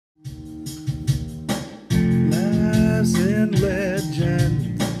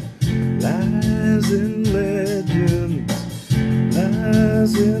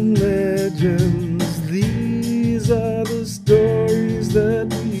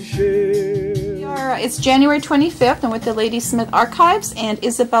It's January 25th, and with the Ladysmith Archives, and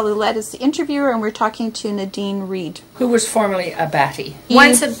Isabella Led is the interviewer, and we're talking to Nadine Read. Who was formerly a Battie.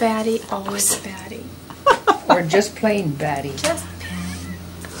 Once a Battie, always a Battie. Or just plain Battie. Just plain.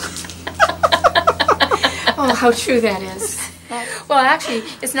 Oh, how true that is. Well, actually,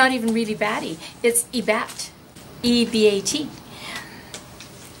 it's not even really Battie. It's Ebat. E-B-A-T.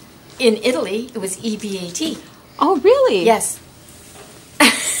 In Italy, it was E-B-A-T. Oh, really? Yes.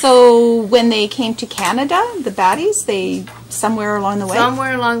 So when they came to Canada, the Batties, they somewhere along the way?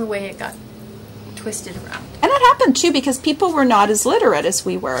 Somewhere along the way it got twisted around. And that happened too because people were not as literate as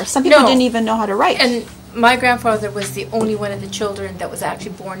we were. Some people didn't even know how to write. And my grandfather was the only one of the children that was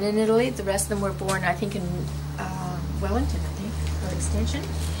actually born in Italy. The rest of them were born, I think, in Wellington, I think, or Extension.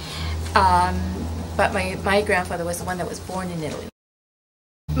 But my grandfather was the one that was born in Italy.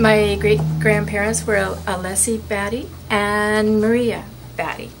 My great-grandparents were Alessi Battie and Maria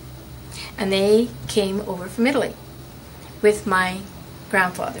Battie, and they came over from Italy with my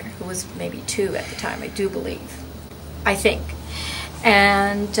grandfather, who was maybe 2 at the time, I do believe, I think.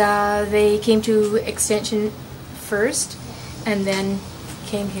 And they came to Extension first, and then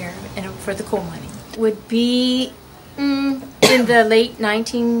came here for the coal mining. Would be in the late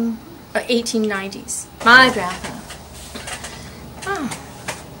 1890s. My grandpa,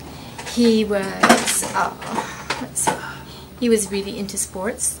 he was, let's see. He was really into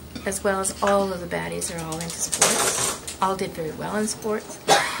sports, as well as all of the Batties are all into sports. All did very well in sports.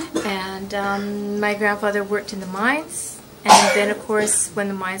 And my grandfather worked in the mines, and then, of course, when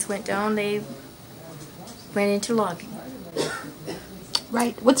the mines went down, they went into logging.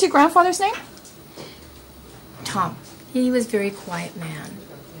 Right. What's your grandfather's name? Tom. He was a very quiet man.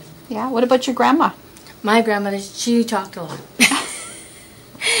 Yeah. What about your grandma? My grandmother, she talked a lot.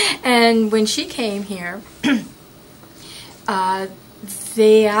 And when she came here,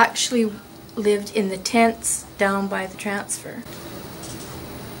 they actually lived in the tents down by the transfer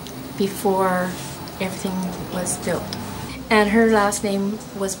before everything was built. And her last name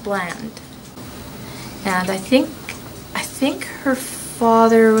was Bland. And I think her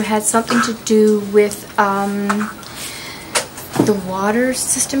father had something to do with the water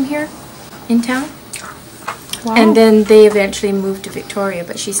system here in town. Wow. And then they eventually moved to Victoria,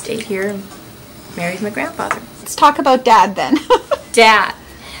 but she stayed here and married my grandfather. Let's talk about Dad then. Dad.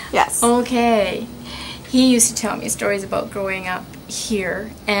 Yes. Okay. He used to tell me stories about growing up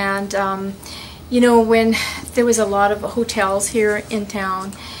here. And, you know, when there was a lot of hotels here in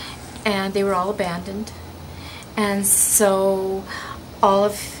town, and they were all abandoned. And so all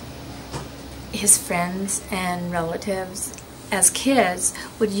of his friends and relatives, as kids,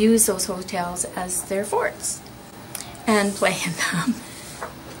 would use those hotels as their forts and play in them.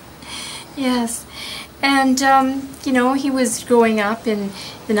 Yes. And, you know, he was growing up in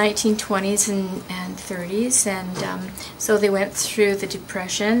the 1920s and 30s, and so they went through the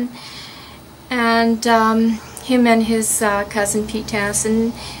Depression. And him and his cousin Pete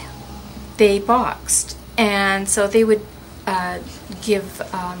Tassin, they boxed. And so they would give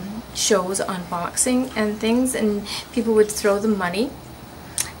shows on boxing and things, and people would throw them money.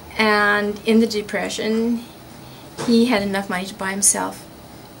 And in the Depression, he had enough money to buy himself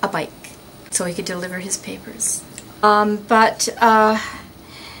a bike so he could deliver his papers. But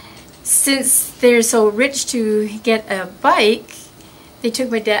since they're so rich to get a bike, they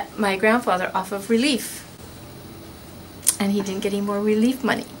took my grandfather off of relief, and he didn't get any more relief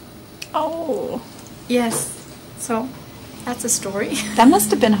money. Oh. Yes. So that's a story. That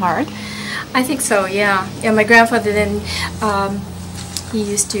must have been hard. I think so, yeah. Yeah, my grandfather then, he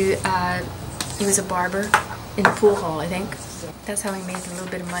used to, he was a barber in the pool hall, I think. That's how he made a little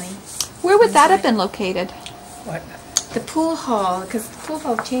bit of money. Where would that have been located? What? The pool hall, because the pool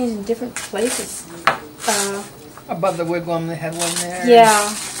hall changed in different places. Above the wigwam, they had one there.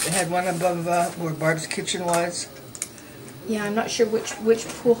 Yeah. They had one above where Barb's kitchen was. Yeah, I'm not sure which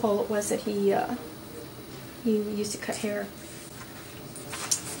pool hall it was that he used to cut hair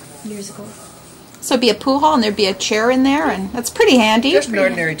years ago. So it'd be a pool hall and there'd be a chair in there, and that's pretty handy. Just an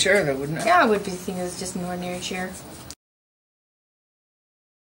ordinary chair, though, wouldn't it? Yeah, I would be thinking it was just an ordinary chair.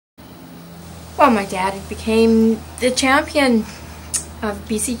 Well, my dad became the champion of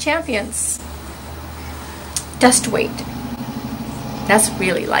BC Champions. Dust weight. That's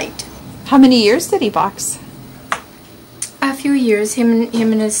really light. How many years did he box? A few years. Him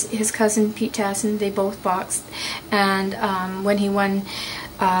and his cousin Pete Tassin, they both boxed. And when he won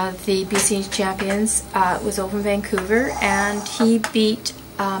the BC Champions, it was over in Vancouver, and he beat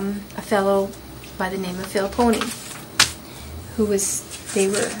a fellow by the name of Phil Pony, they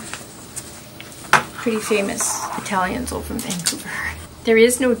were pretty famous Italians over in Vancouver. There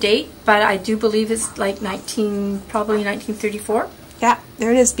is no date, but I do believe it's like probably 1934. Yeah,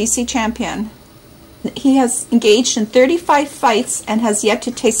 there it is, BC champion. He has engaged in 35 fights and has yet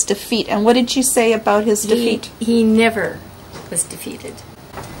to taste defeat. And what did you say about his defeat? He never was defeated.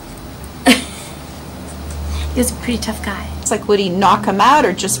 He was a pretty tough guy. It's like, would he knock him out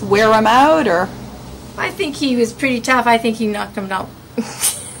or just wear him out? Or I think he was pretty tough. I think he knocked him out.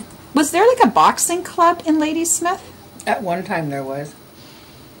 was there like a boxing club in Ladysmith? At one time there was.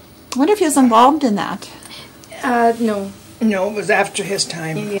 I wonder if he was involved in that. No. No, it was after his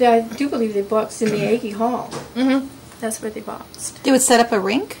time. I do believe they boxed in the Aggie Hall. Mm-hmm. That's where they boxed. They would set up a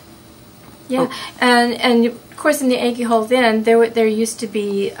rink? Yeah, and of course in the Aggie Hall then there used to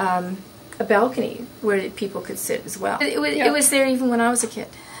be a balcony where people could sit as well. It was there even when I was a kid.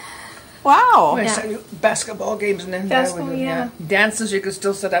 Wow. Basketball games and then basketball, yeah. Dances, you could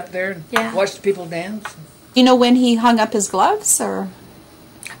still sit up there and watch the people dance. You know when he hung up his gloves, or?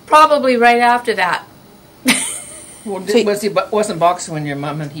 Probably right after that. Well, wasn't boxing when your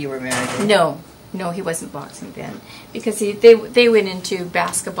mom and he were married? No, he wasn't boxing then, because they went into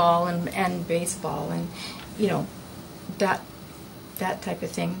basketball and baseball and that type of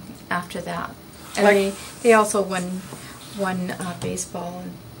thing after that. And like, they also won baseball.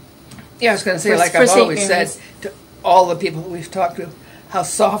 And yeah, I was going to say, like I've always said to all the people we've talked to, how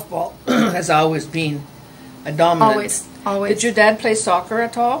softball has always been a dominant. Always. Did your dad play soccer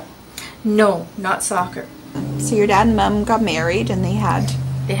at all? No, not soccer. So your dad and mom got married and they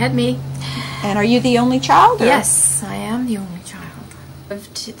had me. And are you the only child? Or? Yes, I am the only child.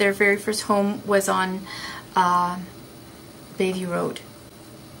 Their very first home was on Bayview Road,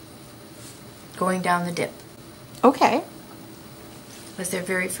 going down the dip. Okay. Was their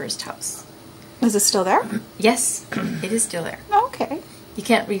very first house. Is it still there? Yes, it is still there. Okay. You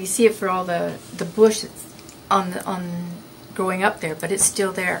can't really see it for all the bush on growing up there, but it's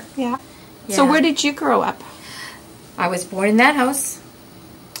still there. Yeah. So where did you grow up? I was born in that house,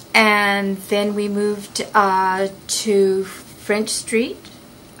 and then we moved to French Street,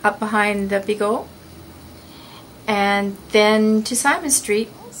 up behind the Big O, and then to Simon Street.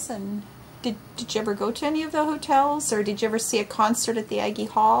 And did you ever go to any of the hotels, or did you ever see a concert at the Aggie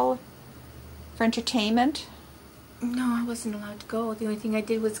Hall for entertainment? No, I wasn't allowed to go. The only thing I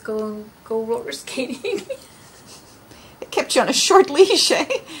did was go roller skating. It kept you on a short leash, eh?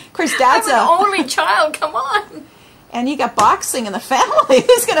 Of course, Dad's I'm an only child, come on. And you got boxing in the family.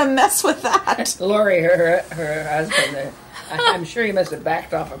 Who's going to mess with that? Laurie, her husband, I'm sure he must have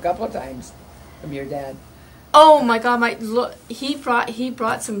backed off a couple of times from your dad. Oh my God! He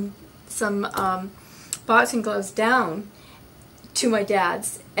brought some boxing gloves down to my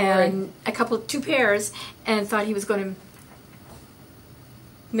dad's, and two pairs, and thought he was going to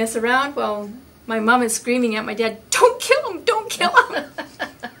mess around. Well, my mom is screaming at my dad, "Don't kill him! Don't kill him!"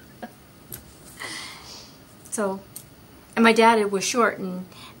 So, and my dad was short,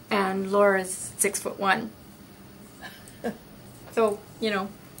 and Laura's 6'1". So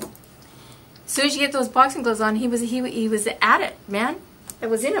as soon as you get those boxing gloves on, he was at it, man. That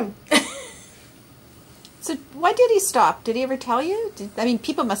was in him. So why did he stop? Did he ever tell you? I mean,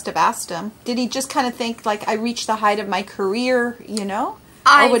 people must have asked him. Did he just kind of think, like, I reached the height of my career,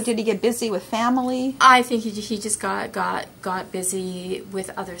 or did he get busy with family? I think he just got busy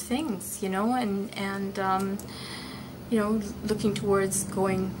with other things, and looking towards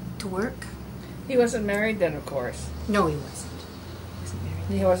going to work. He wasn't married then, of course. No, he wasn't.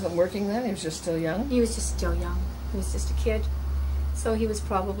 He wasn't working then? He was just still young? He was just still young. He was just a kid. So he was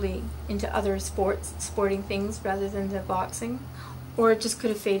probably into other sporting things rather than the boxing. Or it just could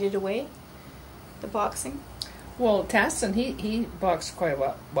have faded away, the boxing. Well, Tasson, he boxed quite a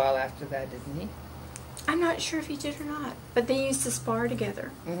while after that, didn't he? I'm not sure if he did or not. But they used to spar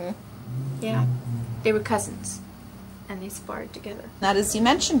together. Mm-hmm. Yeah. They were cousins. And they sparred together. Now, as you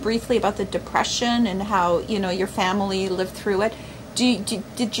mentioned briefly about the Depression and how, your family lived through it, did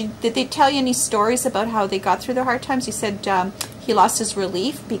they tell you any stories about how they got through the hard times? You said he lost his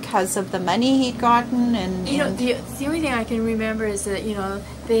relief because of the money he'd gotten, and the only thing I can remember is that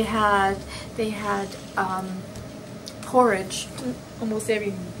they had porridge almost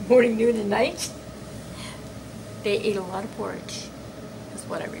every morning, noon, and night. They ate a lot of porridge. That's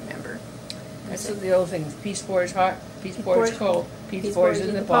what I remember. That's the old thing. Peace porridge hot, peace porridge cold, peace porridge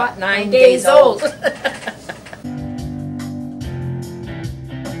in the pot. 9 days old.